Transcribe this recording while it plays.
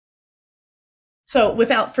So,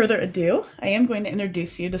 without further ado, I am going to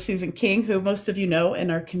introduce you to Susan King, who most of you know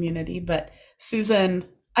in our community. But Susan,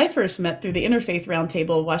 I first met through the Interfaith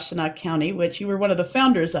Roundtable, Washtenaw County, which you were one of the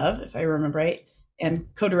founders of, if I remember right, and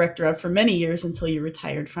co-director of for many years until you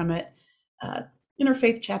retired from it. Uh,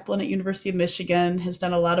 Interfaith chaplain at University of Michigan, has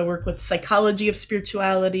done a lot of work with psychology of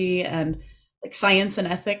spirituality and like science and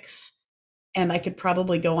ethics. And I could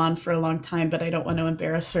probably go on for a long time, but I don't want to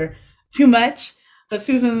embarrass her too much. But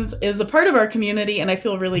Susan is a part of our community, and I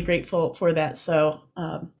feel really grateful for that. So,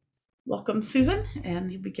 welcome, Susan, and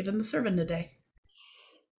you'll be given the sermon today.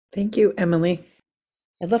 Thank you, Emily.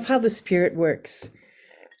 I love how the Spirit works.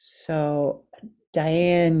 So,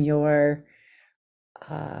 Diane, your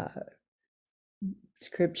uh,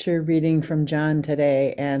 scripture reading from John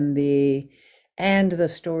today, and the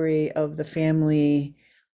story of the family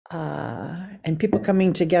and people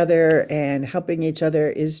coming together and helping each other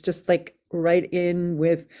is just like right in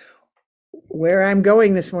with where I'm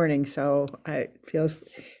going this morning. So it feels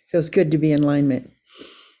good to be in alignment.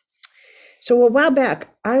 So a while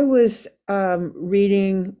back, I was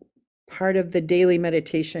reading part of the daily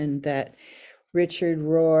meditation that Richard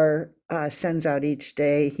Rohr sends out each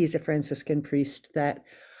day. He's a Franciscan priest that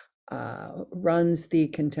runs the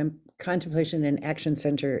Contemplation and Action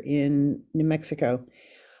Center in New Mexico.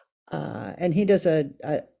 And he does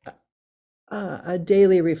a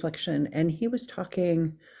daily reflection. And he was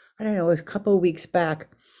talking, I don't know, a couple of weeks back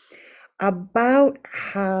about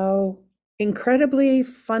how incredibly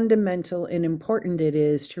fundamental and important it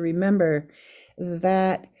is to remember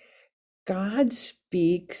that God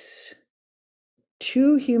speaks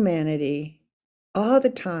to humanity all the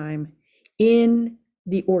time in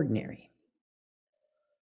the ordinary.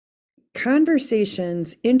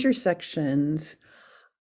 Conversations, intersections,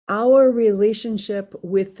 our relationship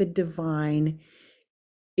with the divine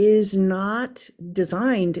is not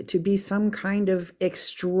designed to be some kind of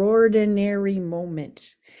extraordinary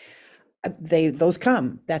moment. Those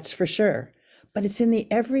come, that's for sure. But it's in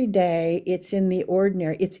the everyday, it's in the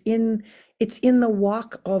ordinary, it's in the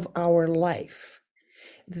walk of our life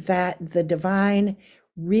that the divine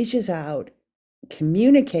reaches out,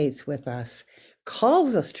 communicates with us,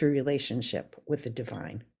 calls us to relationship with the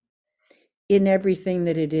divine in everything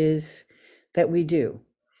that it is that we do.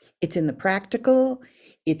 It's in the practical,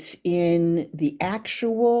 it's in the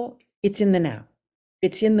actual, it's in the now.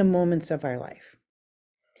 It's in the moments of our life.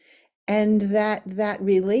 And that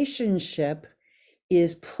relationship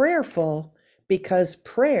is prayerful because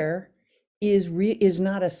prayer is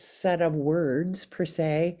not a set of words per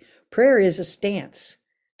se. Prayer is a stance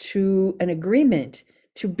to an agreement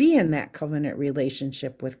to be in that covenant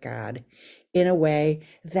relationship with God in a way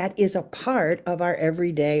that is a part of our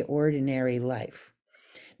everyday ordinary life.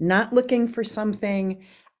 Not looking for something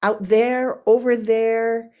out there, over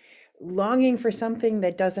there, longing for something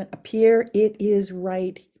that doesn't appear. It is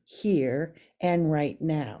right here and right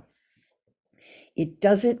now. It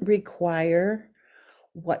doesn't require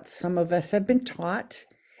what some of us have been taught.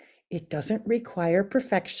 It doesn't require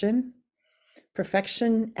perfection.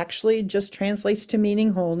 Perfection actually just translates to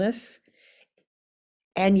meaning wholeness.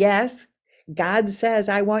 And yes, God says,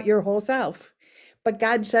 I want your whole self. But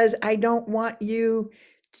God says, I don't want you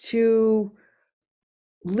to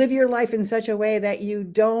live your life in such a way that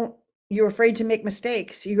you're afraid to make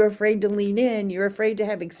mistakes. You're afraid to lean in. You're afraid to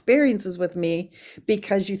have experiences with me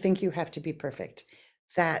because you think you have to be perfect.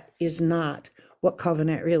 That is not what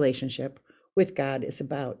covenant relationship with God is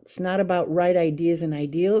about. It's not about right ideas and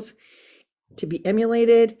ideals to be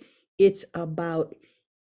emulated. It's about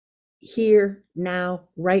here, now,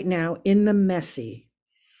 right now, in the messy,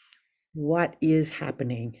 what is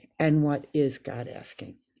happening and what is God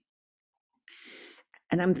asking.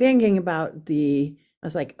 And I'm thinking about I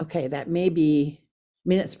was like, okay, that may be, I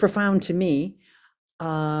mean, it's profound to me.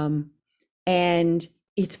 And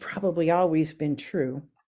it's probably always been true.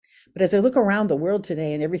 But as I look around the world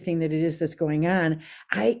today and everything that it is that's going on,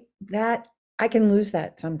 I can lose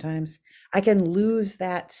that sometimes. I can lose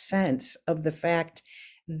that sense of the fact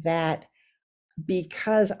that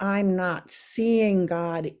because I'm not seeing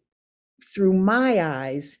God through my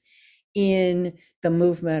eyes in the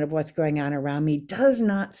movement of what's going on around me does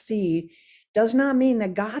not mean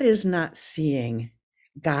that God is not seeing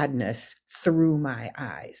godness through my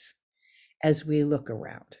eyes as we look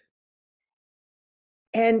around.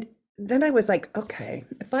 And then I was like, okay,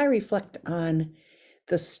 if I reflect on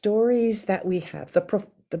the stories that we have,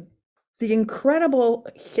 the incredible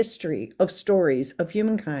history of stories of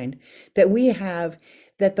humankind that we have,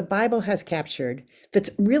 that the Bible has captured,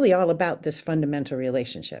 that's really all about this fundamental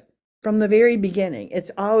relationship. From the very beginning,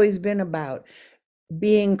 it's always been about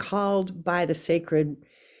being called by the sacred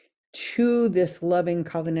to this loving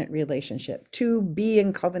covenant relationship, to be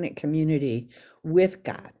in covenant community with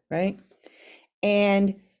God, right?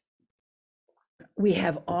 And we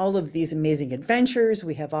have all of these amazing adventures.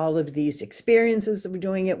 We have all of these experiences of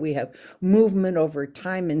doing it. We have movement over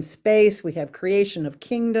time and space. We have creation of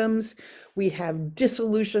kingdoms. We have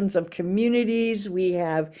dissolutions of communities. We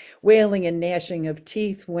have wailing and gnashing of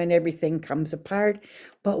teeth when everything comes apart.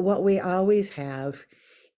 But what we always have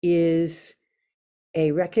is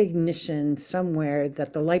a recognition somewhere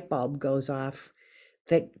that the light bulb goes off,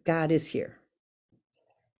 that God is here.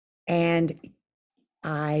 And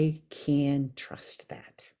I can trust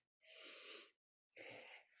that.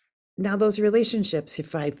 Now, those relationships,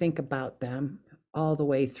 if I think about them all the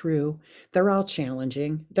way through, they're all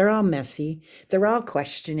challenging. They're all messy. They're all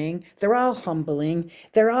questioning. They're all humbling.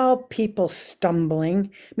 They're all people stumbling.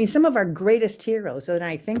 I mean, some of our greatest heroes, and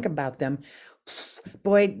I think about them,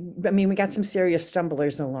 boy, I mean, we got some serious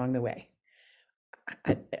stumblers along the way.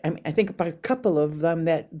 I think about a couple of them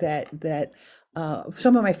that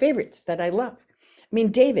some of my favorites that I love. I mean,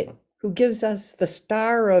 David, who gives us the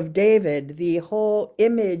Star of David, the whole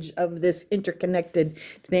image of this interconnected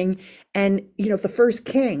thing. And, you know, the first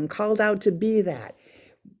king called out to be that.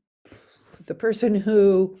 The person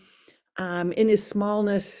who, in his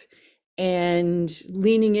smallness and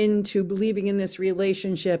leaning into believing in this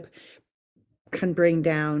relationship, can bring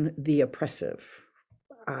down the oppressive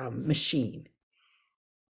machine.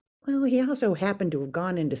 Well, he also happened to have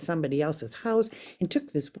gone into somebody else's house and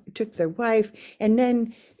took their wife, and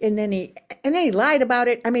then he lied about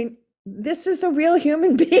it. I mean, this is a real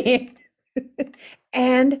human being.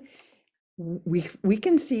 And we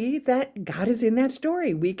can see that God is in that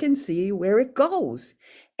story. We can see where it goes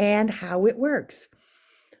and how it works.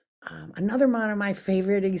 Another one of my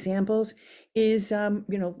favorite examples is zoom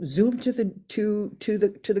to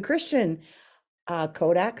the Christian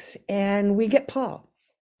codex, and we get Paul.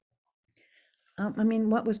 I mean,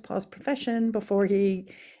 what was Paul's profession before he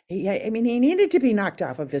needed to be knocked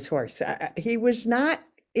off of his horse. He was not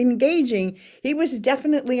engaging. He was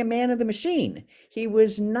definitely a man of the machine. He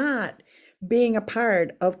was not being a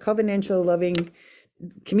part of covenantal loving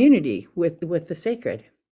community with the sacred.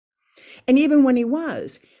 And even when he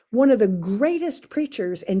was, one of the greatest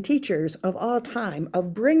preachers and teachers of all time,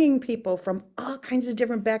 of bringing people from all kinds of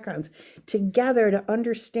different backgrounds together to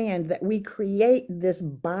understand that we create this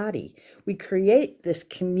body, we create this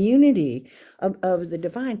community of the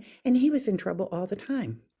divine, and he was in trouble all the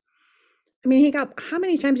time. I mean, how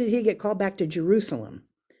many times did he get called back to Jerusalem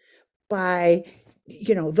by,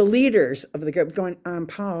 the leaders of the group going,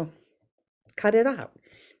 Paul, cut it out.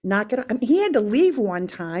 Knock it out. I mean, he had to leave one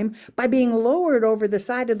time by being lowered over the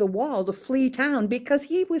side of the wall to flee town because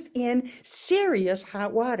he was in serious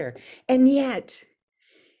hot water. And yet,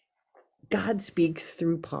 God speaks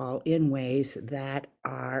through Paul in ways that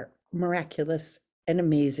are miraculous and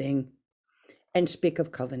amazing and speak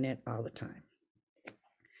of covenant all the time.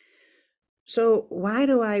 So why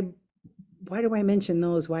do I mention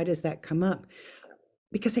those? Why does that come up?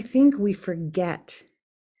 Because I think we forget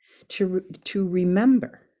to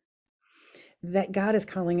remember that God is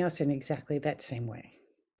calling us in exactly that same way.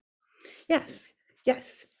 Yes,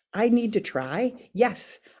 I need to try.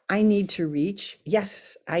 Yes, I need to reach.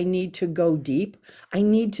 Yes, I need to go deep. I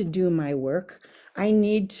need to do my work. I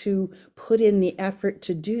need to put in the effort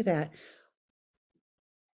to do that.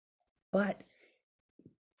 But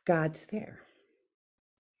God's there.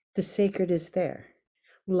 The sacred is there,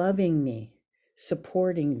 loving me,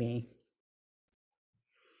 supporting me,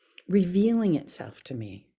 revealing itself to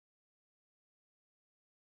me.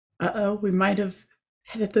 We might have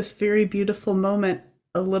had at this very beautiful moment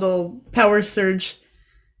a little power surge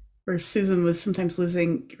where Susan was sometimes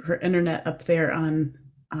losing her internet up there on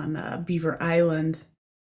Beaver Island.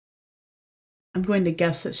 I'm going to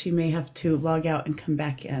guess that she may have to log out and come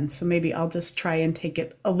back in. So maybe I'll just try and take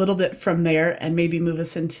it a little bit from there and maybe move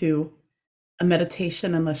us into a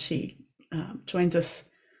meditation unless she joins us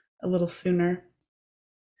a little sooner.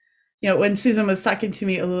 When Susan was talking to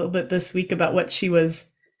me a little bit this week about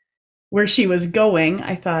where she was going,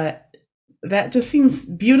 I thought that just seems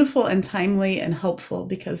beautiful and timely and helpful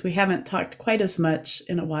because we haven't talked quite as much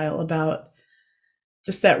in a while about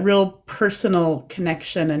just that real personal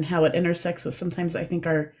connection and how it intersects with sometimes I think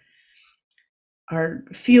our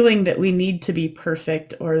feeling that we need to be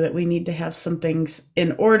perfect or that we need to have some things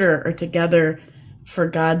in order or together for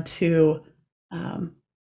God to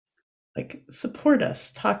support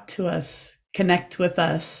us, talk to us, connect with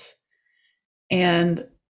us. And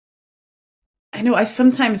I know I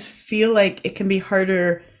sometimes feel like it can be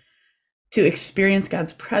harder to experience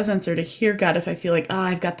God's presence or to hear God if I feel like,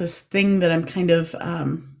 I've got this thing that I'm kind of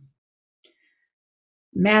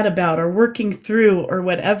mad about or working through or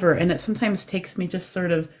whatever. And it sometimes takes me just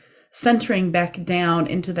sort of centering back down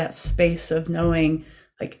into that space of knowing,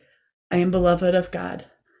 like, I am beloved of God.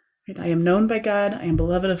 Right? I am known by God. I am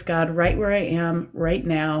beloved of God right where I am right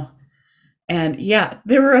now. And yeah,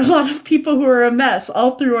 there were a lot of people who were a mess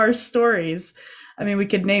all through our stories. I mean, we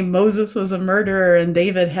could name Moses was a murderer and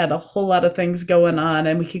David had a whole lot of things going on,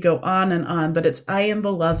 and we could go on and on, but it's I am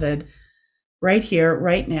beloved right here,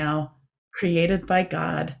 right now, created by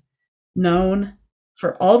God, known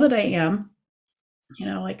for all that I am,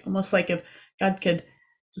 like almost like if God could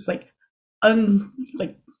just like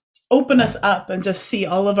open us up and just see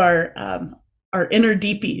all of our inner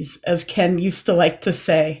deepies, as Ken used to like to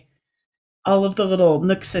say, all of the little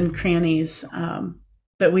nooks and crannies,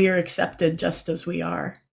 that we are accepted just as we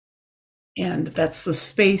are. And that's the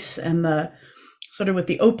space and the sort of with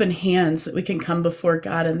the open hands that we can come before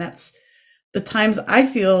God. And that's the times I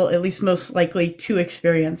feel at least most likely to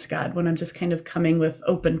experience God, when I'm just kind of coming with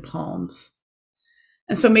open palms.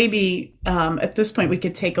 And so maybe at this point, we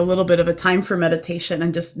could take a little bit of a time for meditation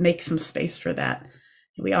and just make some space for that.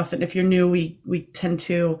 We often, if you're new, we tend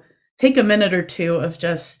to take a minute or two of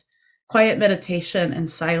just quiet meditation and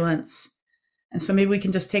silence. And so maybe we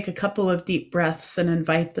can just take a couple of deep breaths and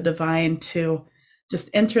invite the divine to just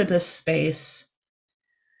enter this space.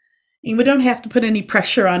 And we don't have to put any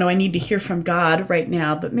pressure on, oh, I need to hear from God right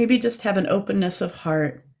now, but maybe just have an openness of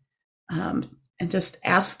heart, and just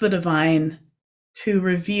ask the divine to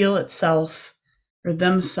reveal itself or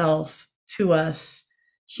themselves to us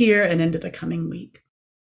here and into the coming week.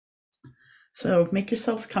 So make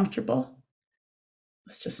yourselves comfortable.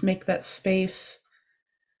 Let's just make that space.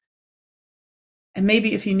 And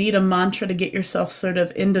maybe if you need a mantra to get yourself sort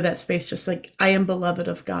of into that space, just like, I am beloved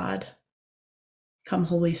of God. Come,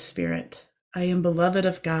 Holy Spirit. I am beloved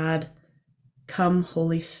of God. Come,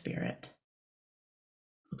 Holy Spirit.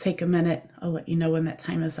 We'll take a minute. I'll let you know when that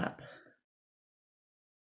time is up.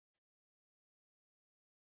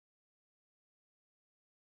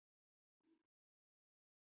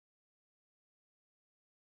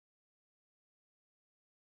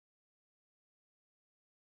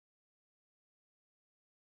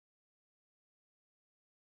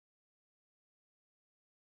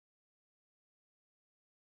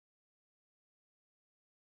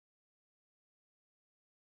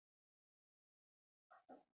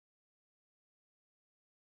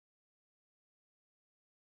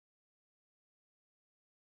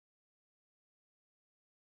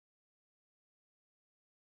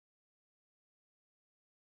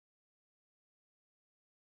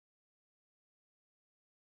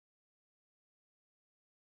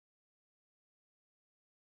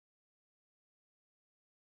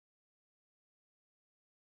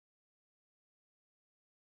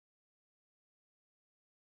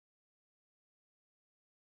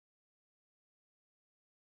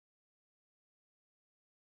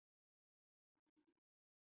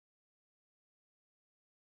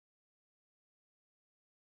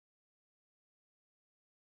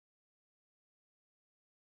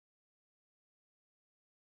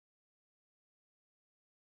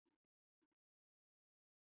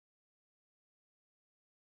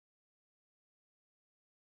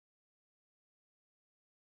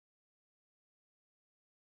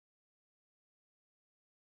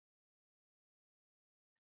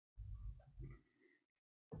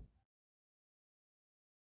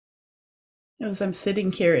 As I'm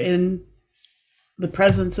sitting here in the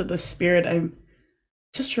presence of the Spirit, I'm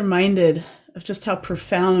just reminded of just how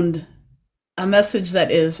profound a message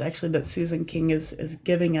that is, actually, that Susan King is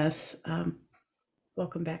giving us.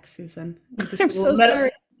 Welcome back, Susan. I'm so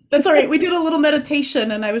sorry. That's all right. We did a little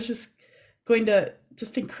meditation, and I was just going to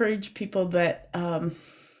just encourage people that,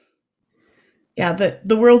 that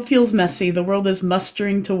the world feels messy. The world is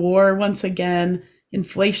mustering to war once again.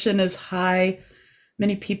 Inflation is high.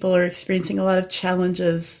 Many people are experiencing a lot of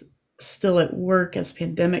challenges still at work as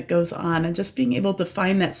pandemic goes on, and just being able to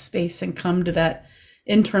find that space and come to that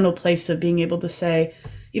internal place of being able to say,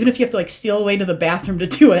 even if you have to like steal away to the bathroom to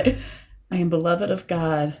do it, I am beloved of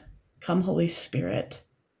God. Come, Holy Spirit,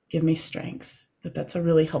 give me strength. That's a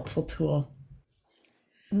really helpful tool.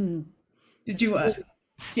 Did you?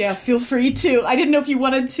 Yeah, feel free to. I didn't know if you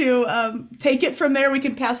wanted to take it from there. We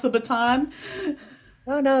can pass the baton.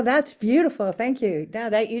 Oh no, that's beautiful. Thank you. Now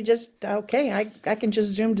that you just okay, I can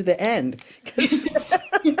just zoom to the end because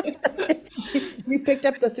you picked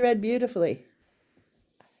up the thread beautifully.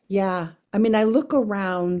 Yeah, I mean, I look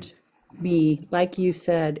around me, like you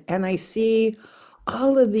said, and I see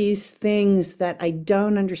all of these things that I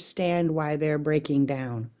don't understand why they're breaking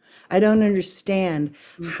down. I don't understand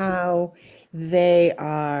how They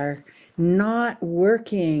are not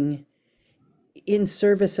working in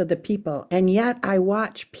service of the people. And yet I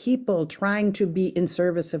watch people trying to be in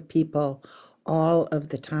service of people all of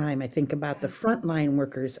the time. I think about the frontline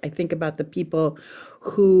workers. I think about the people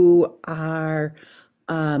who are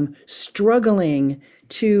struggling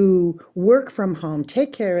to work from home,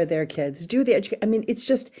 take care of their kids, do the education. I mean, it's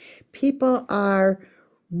just people are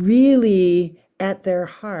really at their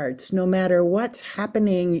hearts, no matter what's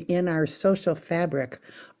happening in our social fabric,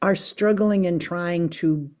 are struggling and trying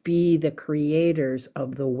to be the creators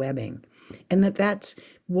of the webbing. And that's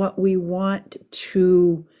what we want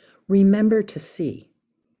to remember to see.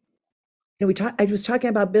 I was talking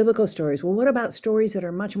about biblical stories. Well, what about stories that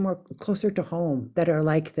are much more closer to home that are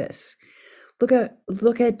like this? Look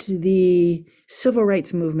at the civil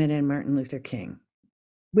rights movement and Martin Luther King.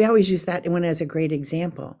 We always use that one as a great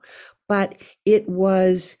example, but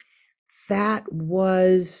that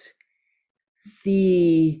was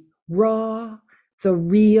the raw, the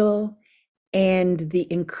real, and the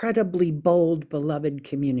incredibly bold beloved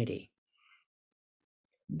community.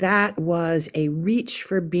 That was a reach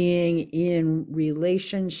for being in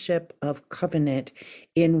relationship of covenant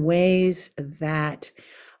in ways that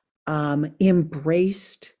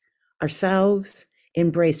embraced ourselves,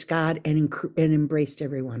 embraced God, and embraced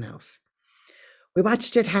everyone else. We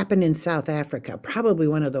watched it happen in South Africa, probably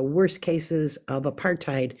one of the worst cases of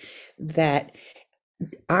apartheid that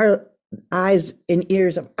our eyes and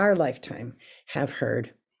ears of our lifetime have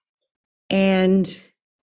heard. And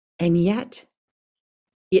yet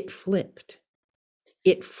it flipped.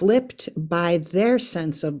 It flipped by their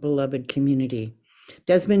sense of beloved community.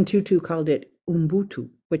 Desmond Tutu called it Ubuntu,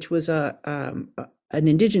 which was an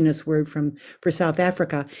indigenous word for South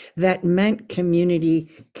Africa that meant community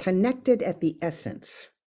connected at the essence.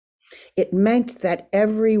 It meant that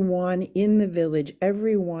everyone in the village,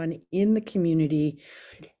 everyone in the community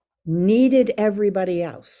needed everybody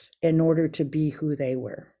else in order to be who they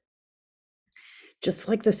were. Just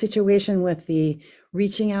like the situation with the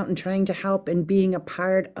reaching out and trying to help and being a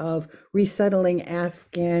part of resettling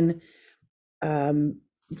Afghan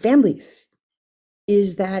families,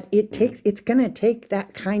 is that it's going to take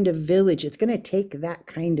that kind of village. It's going to take that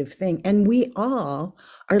kind of thing. And we all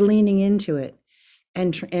are leaning into it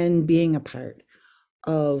and being a part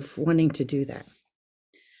of wanting to do that.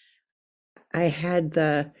 I had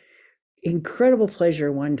the incredible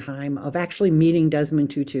pleasure one time of actually meeting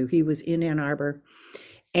Desmond Tutu. He was in Ann Arbor,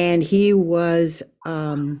 and he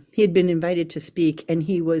had been invited to speak, and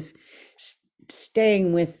he was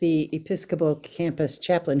staying with the Episcopal campus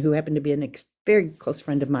chaplain, who happened to be a very close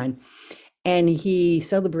friend of mine. And he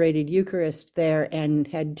celebrated Eucharist there and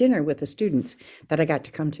had dinner with the students that I got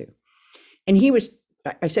to come to. And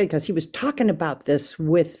I said, because he was talking about this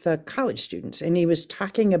with college students, and he was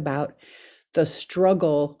talking about the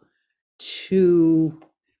struggle to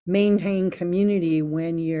maintain community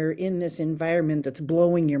when you're in this environment that's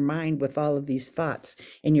blowing your mind with all of these thoughts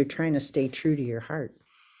and you're trying to stay true to your heart.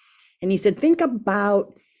 And he said, think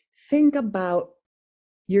about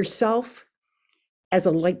yourself as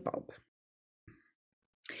a light bulb.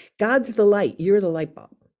 God's the light, you're the light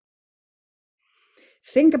bulb.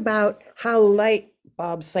 Think about how light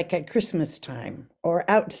bulbs, like at Christmas time or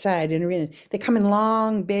outside in arena, they come in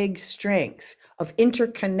long, big strings of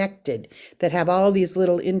interconnected that have all these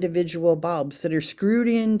little individual bulbs that are screwed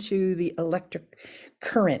into the electric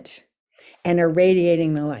current and are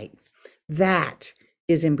radiating the light. That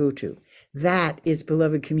is Ubuntu. That is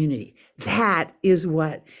beloved community. That is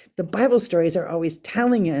what the Bible stories are always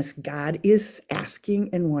telling us God is asking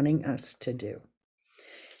and wanting us to do.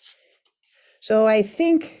 So I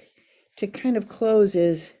think to kind of close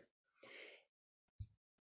is,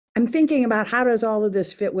 I'm thinking about how does all of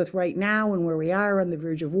this fit with right now and where we are on the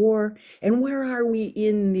verge of war, and where are we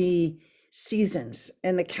in the seasons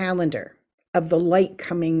and the calendar of the light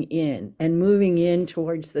coming in and moving in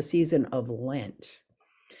towards the season of Lent.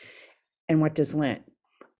 And what does Lent?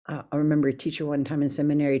 I remember a teacher one time in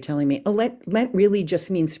seminary telling me, Lent really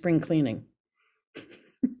just means spring cleaning.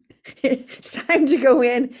 It's time to go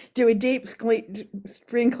in, do a deep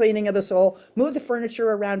spring cleaning of the soul, move the furniture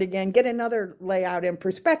around again, get another layout and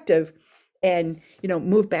perspective, and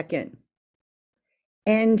move back in.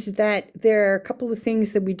 And that there are a couple of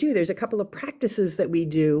things that we do. There's a couple of practices that we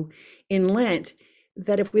do in Lent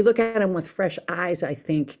that, if we look at them with fresh eyes, I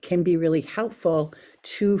think can be really helpful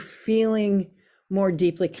to feeling more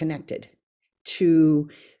deeply connected to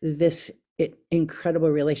this incredible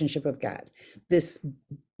relationship of God, this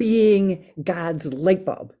being God's light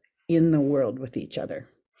bulb in the world with each other.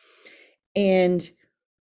 And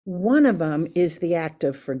one of them is the act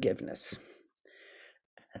of forgiveness.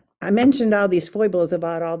 I mentioned all these foibles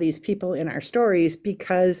about all these people in our stories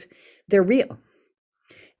because they're real.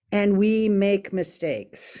 And we make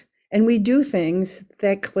mistakes. And we do things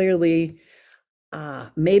that clearly,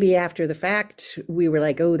 maybe after the fact, we were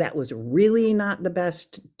like, oh, that was really not the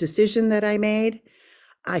best decision that I made.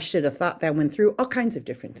 I should have thought that one through, all kinds of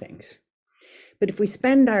different things. But if we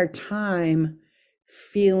spend our time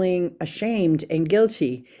feeling ashamed and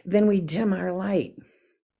guilty, then we dim our light.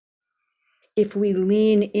 If we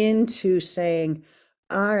lean into saying,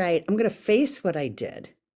 all right, I'm going to face what I did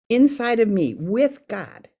inside of me with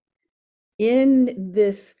God in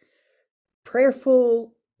this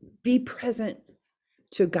prayerful, be present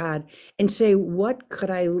to God and say, what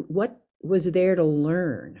was there to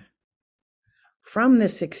learn from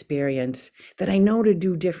this experience that I know to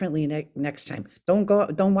do differently next time?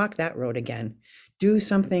 Don't walk that road again. Do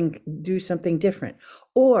something different.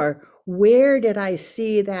 Or where did I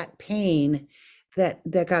see that pain that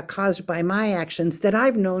got caused by my actions that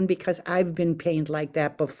I've known because I've been pained like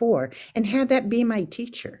that before, and have that be my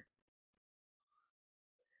teacher?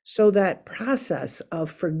 So that process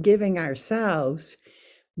of forgiving ourselves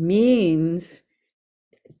means,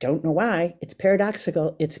 don't know why, it's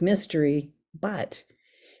paradoxical, it's mystery, but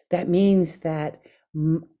that means that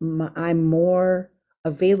I'm more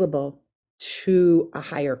available to a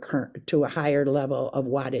higher current, to a higher level of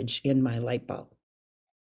wattage in my light bulb.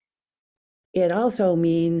 It also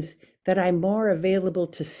means that I'm more available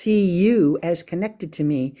to see you as connected to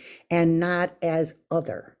me and not as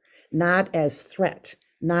other, not as threat,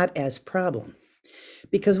 not as problem.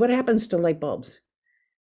 Because what happens to light bulbs?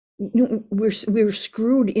 We're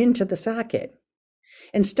screwed into the socket,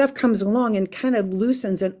 and stuff comes along and kind of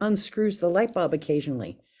loosens and unscrews the light bulb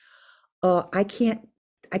occasionally. I can't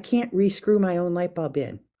rescrew my own light bulb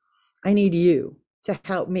in. I need you to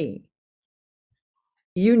help me.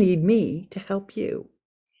 You need me to help you.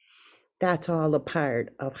 That's all a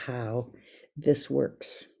part of how this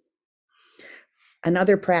works.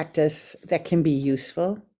 Another practice that can be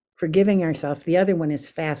useful, forgiving ourselves, the other one is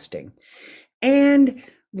fasting. And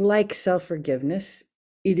like self-forgiveness,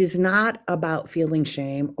 it is not about feeling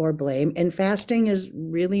shame or blame. And fasting is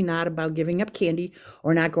really not about giving up candy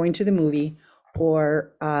or not going to the movie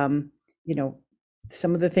or,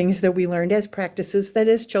 some of the things that we learned as practices that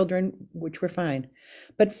as children, which were fine.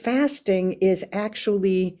 But fasting is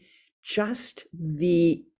actually just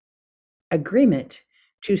the agreement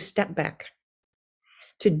to step back,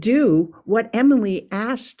 to do what Emily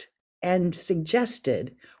asked and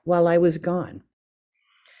suggested while I was gone,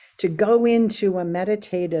 to go into a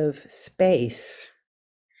meditative space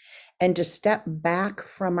and to step back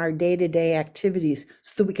from our day-to-day activities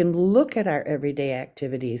so that we can look at our everyday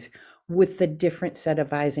activities with a different set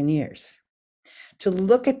of eyes and ears, to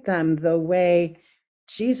look at them the way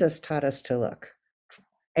Jesus taught us to look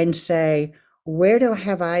and say, where do I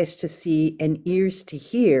have eyes to see and ears to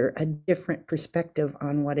hear a different perspective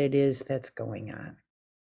on what it is that's going on?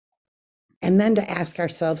 And then to ask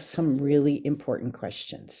ourselves some really important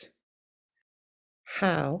questions.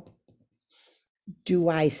 How do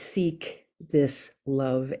I seek this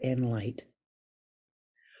love and light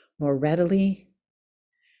more readily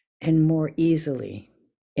and more easily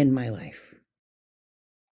in my life?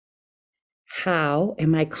 How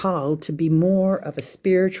am I called to be more of a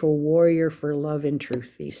spiritual warrior for love and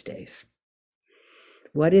truth these days?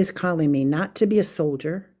 What is calling me not to be a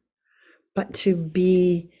soldier, but to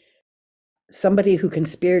be somebody who can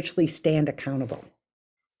spiritually stand accountable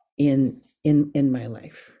in my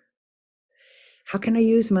life? How can I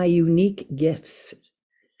use my unique gifts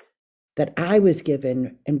that I was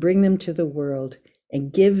given and bring them to the world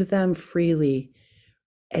and give them freely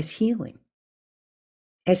as healing,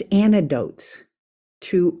 as antidotes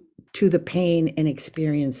to the pain and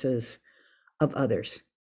experiences of others,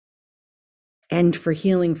 and for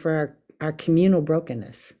healing for our communal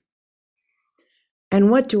brokenness? And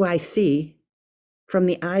what do I see from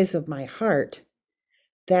the eyes of my heart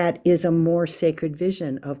that is a more sacred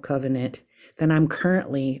vision of covenant than I'm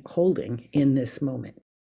currently holding in this moment?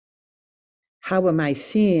 How am I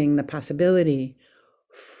seeing the possibility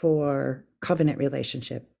for covenant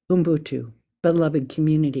relationship, Ubuntu, beloved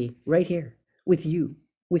community, right here with you,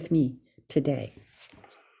 with me today?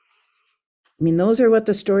 I mean, those are what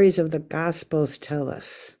the stories of the Gospels tell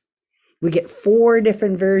us. We get 4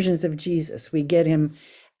 different versions of Jesus. We get him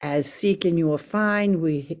as seek and you will find.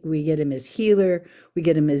 We get him as healer. We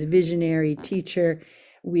get him as visionary teacher.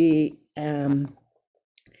 We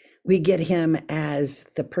get him as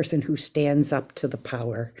the person who stands up to the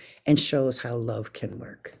power and shows how love can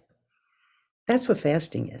work. That's what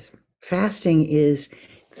fasting is. Fasting is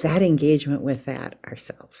that engagement with that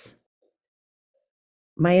ourselves.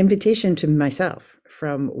 my invitation to myself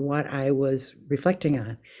from what I was reflecting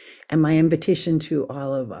on, and my invitation to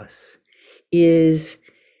all of us is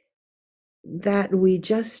that we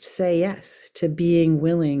just say yes to being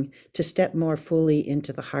willing to step more fully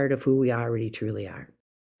into the heart of who we already truly are.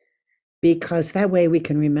 Because that way we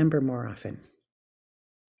can remember more often.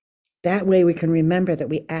 That way we can remember that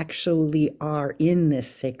we actually are in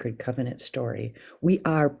this sacred covenant story. We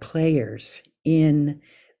are players in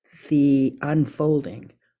the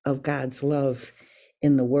unfolding of God's love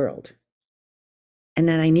in the world. And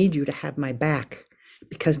then I need you to have my back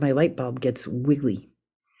because my light bulb gets wiggly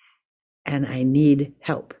and I need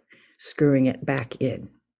help screwing it back in,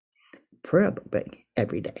 probably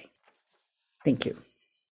every day. Thank you.